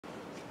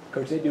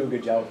Coach, they do a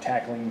good job of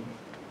tackling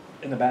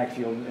in the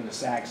backfield in the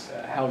sacks.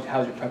 How's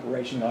your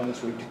preparation gone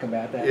this week to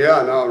combat that?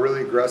 Yeah, no,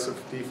 really aggressive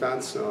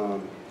defense.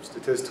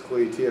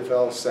 Statistically,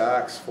 TFL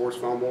sacks, forced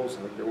fumbles,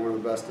 like they're one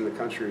of the best in the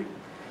country.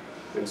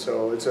 And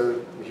so it's a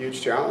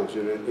huge challenge,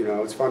 and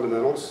it's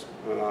fundamentals.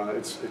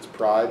 It's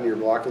pride in your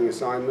blocking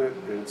assignment,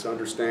 and it's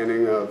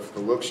understanding of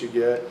the looks you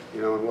get,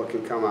 and what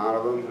can come out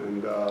of them.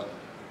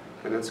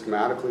 And then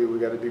schematically, we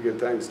got to do good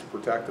things to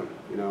protect them.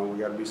 We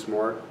got to be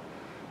smart.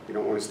 You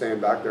don't want to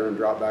stand back there and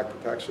drop back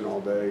protection all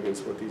day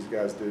against what these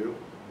guys do.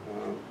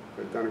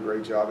 They've done a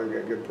great job. They've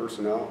got good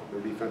personnel.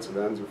 Their defensive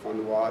ends are fun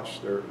to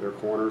watch. Their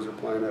corners are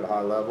playing at a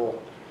high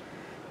level.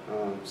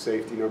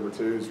 Safety number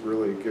 2 is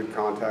really a good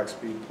contact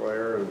speed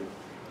player, and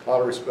a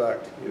lot of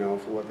respect,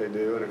 for what they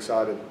do, and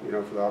excited,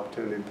 for the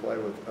opportunity to play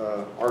with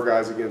our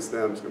guys against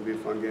them. It's going to be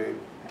a fun game.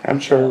 I'm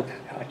sure.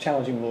 How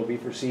challenging will it be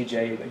for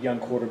CJ, a young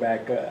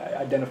quarterback,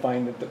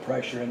 identifying the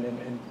pressure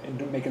and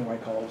making the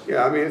right calls?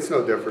 Yeah, I mean, it's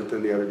no different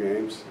than the other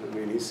games. I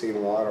mean, he's seen a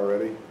lot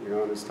already,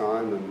 in his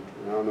time, and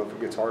I don't know if it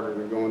gets harder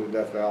than going to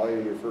Death Valley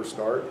in your first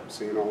start,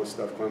 seeing all the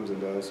stuff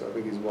Clemson does. So I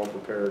think he's well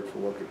prepared for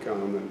what could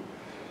come, and it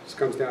just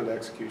comes down to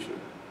execution.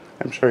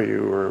 I'm sure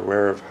you were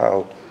aware of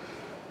how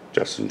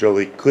Justin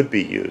Joly could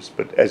be used,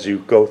 but as you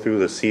go through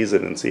the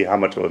season and see how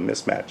much of a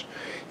mismatch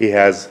he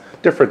has,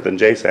 different than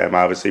J-Sam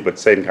obviously, but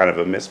same kind of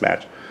a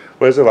mismatch.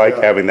 What is it like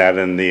having that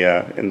in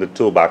the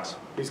toolbox?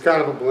 He's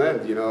kind of a blend,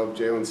 of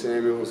Jalen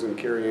Samuels and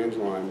Kerry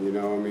Angeline.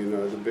 I mean,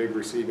 the big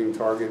receiving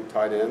target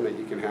tight end that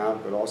you can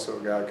have, but also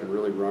a guy who can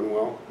really run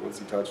well once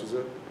he touches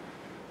it.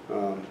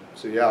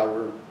 So yeah,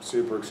 we're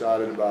super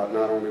excited about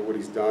not only what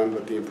he's done,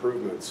 but the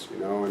improvements,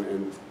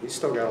 and he's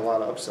still got a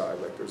lot of upside.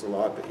 Like, there's a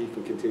lot that he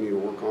can continue to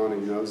work on,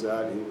 and he knows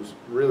that. And he was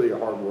really a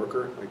hard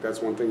worker. Like,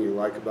 that's one thing you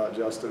like about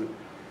Justin.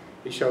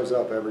 He shows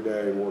up every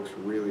day and works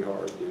really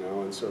hard,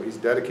 and so he's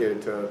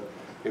dedicated to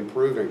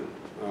improving.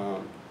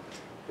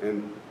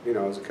 And,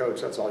 as a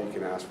coach, that's all you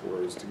can ask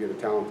for, is to get a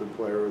talented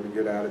player with a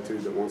good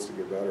attitude that wants to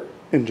get better.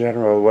 In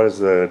general, what is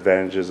the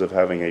advantages of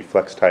having a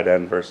flex tight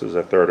end versus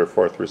a third or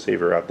fourth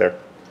receiver out there?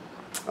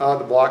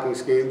 The blocking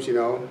schemes,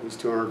 he's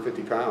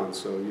 250 pounds,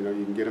 so, you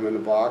can get him in the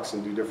box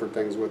and do different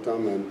things with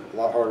them, and a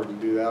lot harder to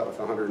do that with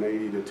a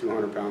 180 to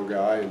 200 pound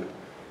guy and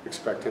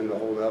expect him to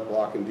hold up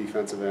blocking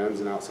defensive ends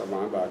and outside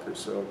linebackers.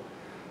 So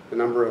the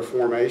number of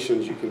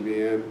formations you can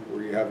be in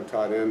where you have a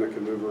tight end that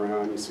can move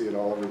around, you see it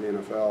all over the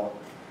NFL,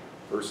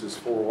 versus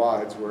 4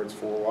 wides where it's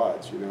 4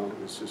 wides,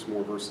 it's just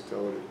more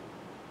versatility.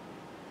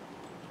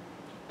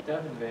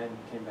 Devin Van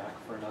came back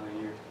for another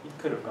year. He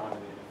could have gone to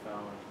the NFL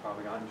and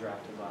probably gotten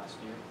drafted last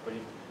year. But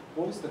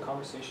what was the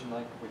conversation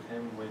like with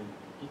him when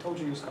he told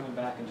you he was coming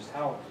back, and just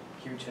how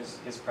huge has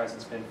his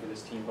presence been for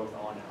this team, both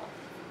on and off?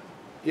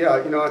 Yeah,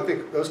 I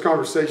think those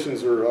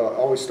conversations are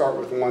always start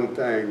with one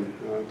thing.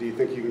 Do you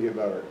think you can get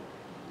better?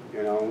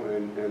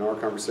 And in our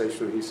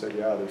conversation, he said,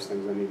 yeah, there's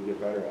things I need to get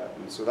better at.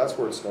 And so that's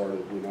where it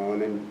started,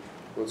 and then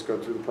let's go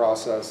through the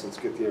process. Let's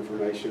get the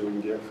information we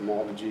can get from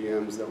all the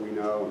GMs that we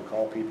know and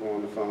call people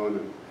on the phone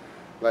and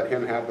let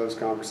him have those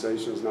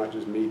conversations, not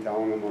just me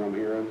telling him what I'm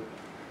hearing.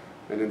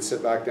 And then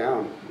sit back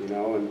down,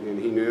 and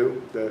he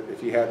knew that if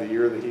he had the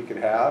year that he could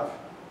have,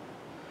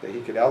 that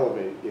he could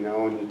elevate,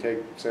 and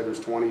you say there's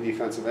 20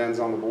 defensive ends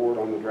on the board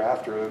on the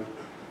draft room,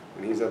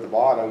 and he's at the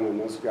bottom, and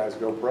those guys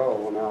go pro.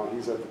 Well, now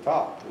he's at the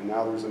top, and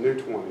now there's a new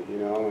 20,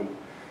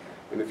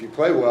 and if you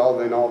play well,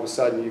 then all of a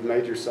sudden you've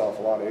made yourself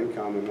a lot of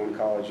income in one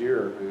college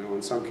year.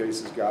 In some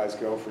cases, guys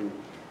go from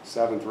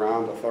 7th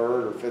round to 3rd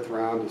or 5th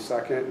round to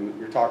 2nd, and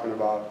you're talking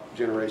about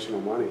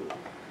generational money.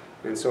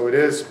 And so it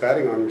is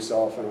betting on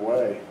yourself in a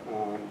way.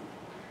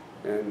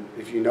 And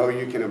if you know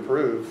you can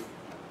improve,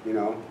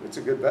 it's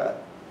a good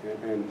bet.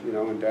 And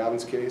in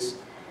Davin's case,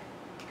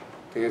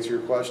 to answer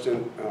your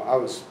question, I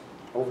was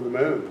over the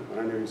moon when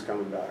I knew he was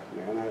coming back.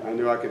 I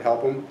knew I could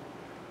help him.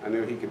 I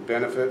knew he could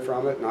benefit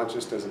from it, not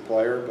just as a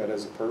player, but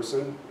as a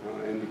person,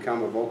 and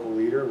become a vocal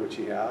leader, which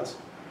he has.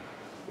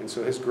 And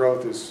so his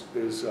growth is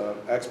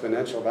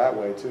exponential that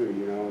way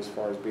too, as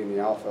far as being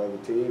the alpha of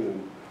the team.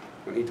 And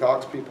when he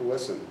talks, people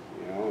listen,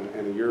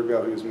 And a year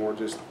ago, he was more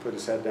just put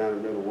his head down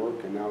and go to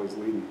work, and now he's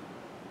leading.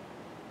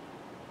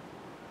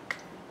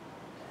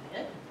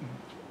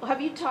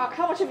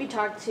 How much have you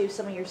talked to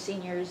some of your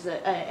seniors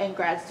and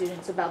grad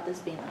students about this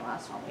being the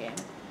last home game?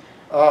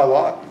 A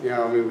lot.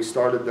 We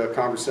started the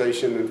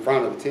conversation in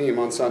front of the team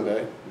on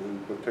Sunday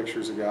with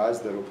pictures of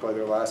guys that will play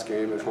their last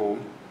game at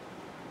home.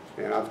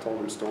 And I've told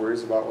them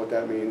stories about what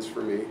that means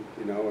for me,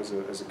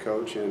 as a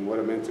coach, and what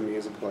it meant to me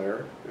as a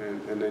player.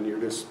 And then you're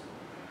just,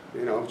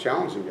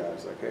 challenging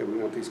guys. Like, hey, we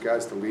want these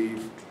guys to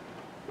leave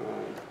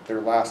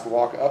their last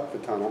walk up the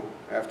tunnel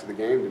after the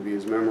game to be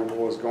as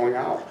memorable as going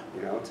out,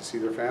 to see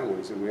their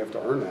families. And we have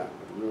to earn that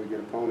with a really good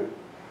opponent.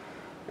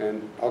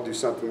 And I'll do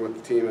something with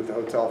the team at the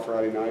hotel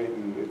Friday night,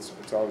 and it's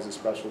always a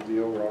special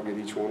deal where I'll get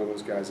each one of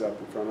those guys up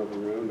in front of the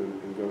room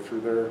and go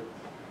through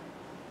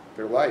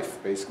their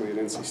life, basically, at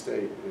NC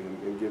State,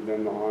 and give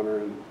them the honor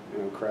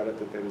and credit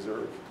that they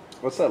deserve.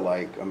 What's that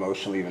like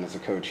emotionally, even as a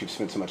coach? You've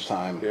spent so much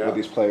time with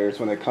these players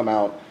when they come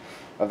out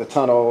the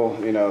tunnel,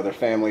 you know, their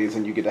families,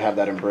 and you get to have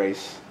that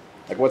embrace.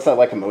 Like, what's that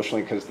like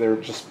emotionally? Because they're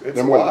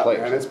more than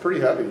players. And it's pretty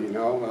heavy, you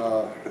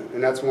know.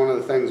 And that's one of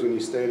the things when you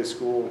stay at a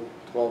school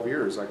 12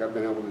 years. Like, I've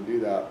been able to do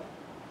that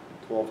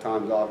 12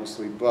 times,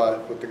 obviously.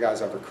 But with the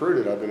guys I've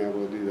recruited, I've been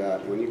able to do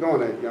that. When you go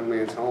in a young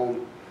man's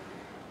home,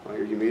 or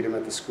you meet him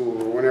at the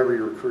school, or whenever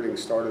your recruiting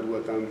started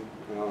with them,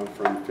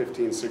 from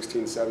 15,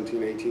 16,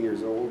 17, 18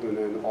 years old, and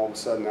then all of a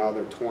sudden now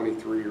they're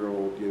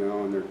 23-year-old, you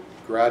know, and they're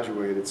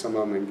graduated, some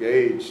of them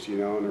engaged, you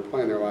know, and they're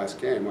playing their last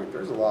game. Like,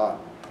 there's a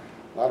lot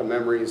of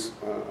memories,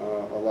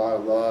 a lot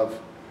of love,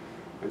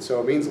 and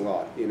so it means a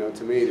lot, you know,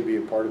 to me, to be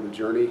a part of the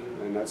journey.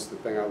 And that's the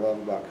thing I love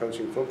about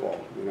coaching football.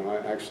 You know, I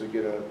actually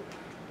get to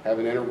have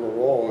an integral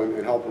role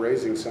in help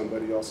raising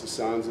somebody else's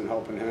sons and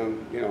helping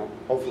him, you know,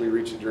 hopefully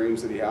reach the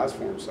dreams that he has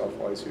for himself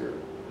while he's here.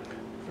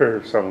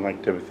 For someone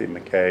like Timothy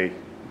McKay,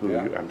 who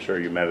Yeah. I'm sure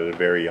you met at a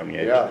very young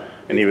age, Yeah.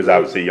 and he was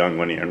obviously young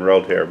when he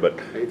enrolled here, but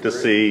Eighth to grade.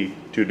 see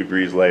 2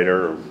 degrees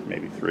later, or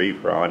maybe 3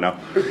 for all I know,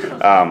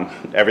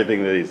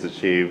 everything that he's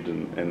achieved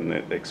and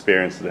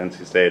experienced at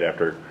NC State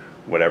after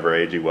whatever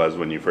age he was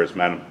when you first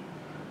met him.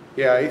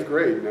 Yeah, 8th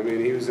grade. I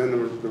mean, he was in the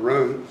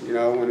room, you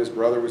know, when his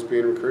brother was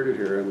being recruited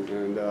here,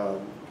 and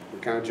we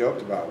kind of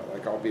joked about it,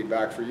 like, I'll be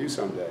back for you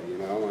someday, you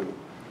know,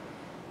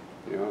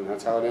 and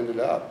that's how it ended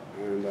up.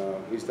 And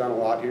he's done a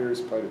lot here. He's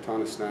played a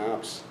ton of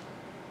snaps,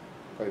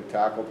 played a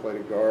tackle, played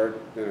a guard,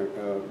 been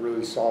a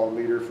really solid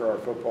leader for our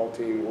football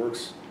team,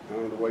 works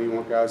the way you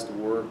want guys to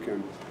work,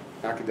 and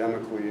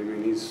academically, I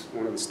mean, he's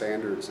one of the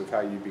standards of how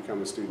you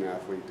become a student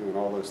athlete, doing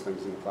all those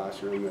things in the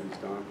classroom that he's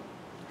done.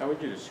 How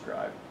would you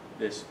describe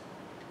this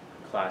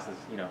class as,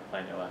 you know,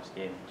 playing your last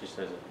game, just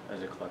as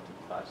a collective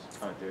class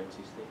coming through NC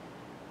State?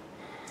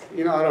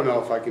 You know, I don't know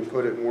if I can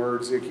put it in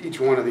words. Each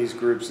one of these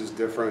groups is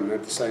different, and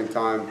at the same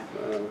time,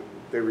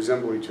 they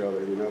resemble each other.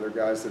 You know, they're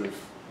guys that have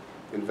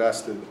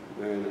invested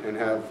and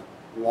have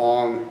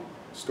long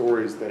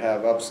stories that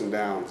have ups and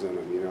downs in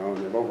them, you know,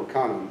 and they've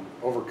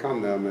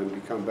overcome them and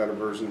become better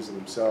versions of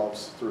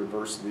themselves through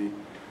adversity.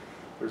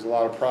 There's a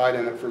lot of pride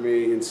in it for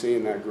me in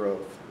seeing that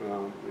growth,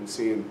 and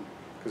seeing,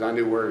 because I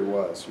knew where he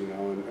was, you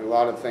know, and a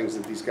lot of things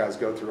that these guys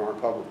go through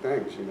aren't public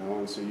things, you know,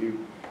 and so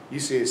you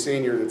see a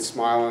senior that's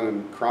smiling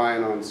and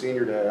crying on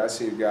senior day. I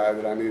see a guy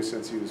that I knew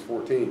since he was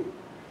 14,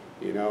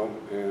 you know,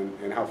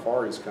 and how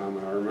far he's come.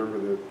 And I remember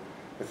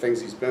the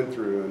things he's been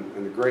through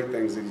and the great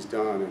things that he's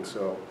done. And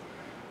so,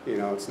 you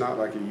know, it's not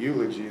like a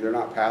eulogy. They're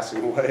not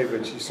passing away,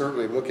 but you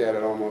certainly look at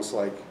it almost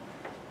like,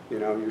 you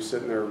know, you're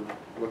sitting there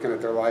looking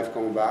at their life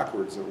going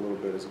backwards a little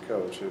bit as a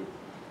coach. And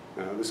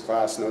this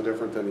class, no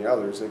different than the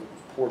others. They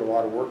poured a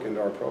lot of work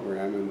into our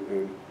program,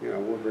 and you know,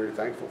 we're very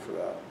thankful for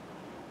that.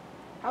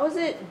 How is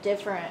it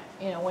different,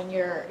 you know, when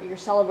you're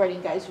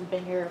celebrating guys who've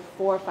been here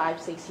 4,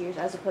 5, 6 years,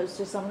 as opposed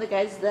to some of the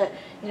guys that,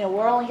 you know,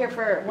 we're only here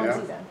for one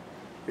season?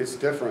 It's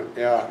different,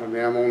 yeah. I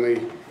mean, I'm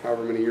only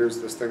however many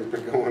years this thing's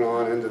been going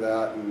on into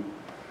that, and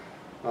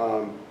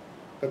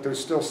but there's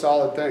still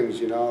solid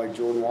things, you know. Like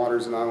Jordan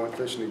Waters and I went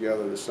fishing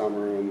together this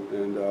summer,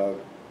 and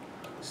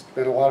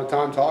spent a lot of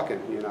time talking.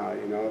 You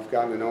know, I've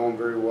gotten to know him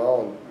very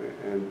well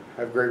and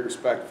have great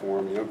respect for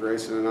him. You know,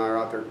 Grayson and I are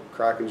out there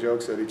cracking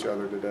jokes at each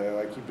other today.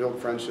 Like, you build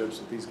friendships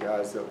with these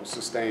guys that will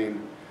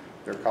sustain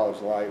their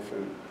college life,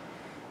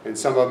 and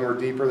some of them are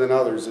deeper than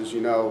others, as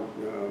you know.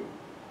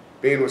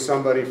 Being with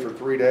somebody for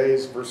 3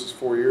 days versus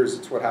 4 years,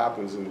 it's what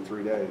happens in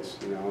 3 days.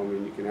 You know, I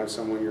mean, you can have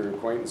someone you're an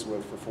acquaintance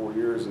with for 4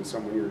 years and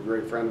someone you're a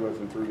great friend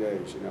with in 3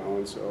 days. You know,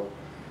 and so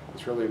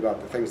it's really about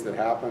the things that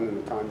happen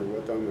and the time you're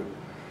with them.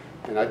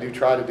 And I do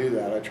try to do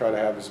that. I try to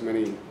have as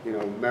many, you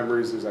know,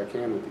 memories as I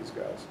can with these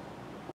guys.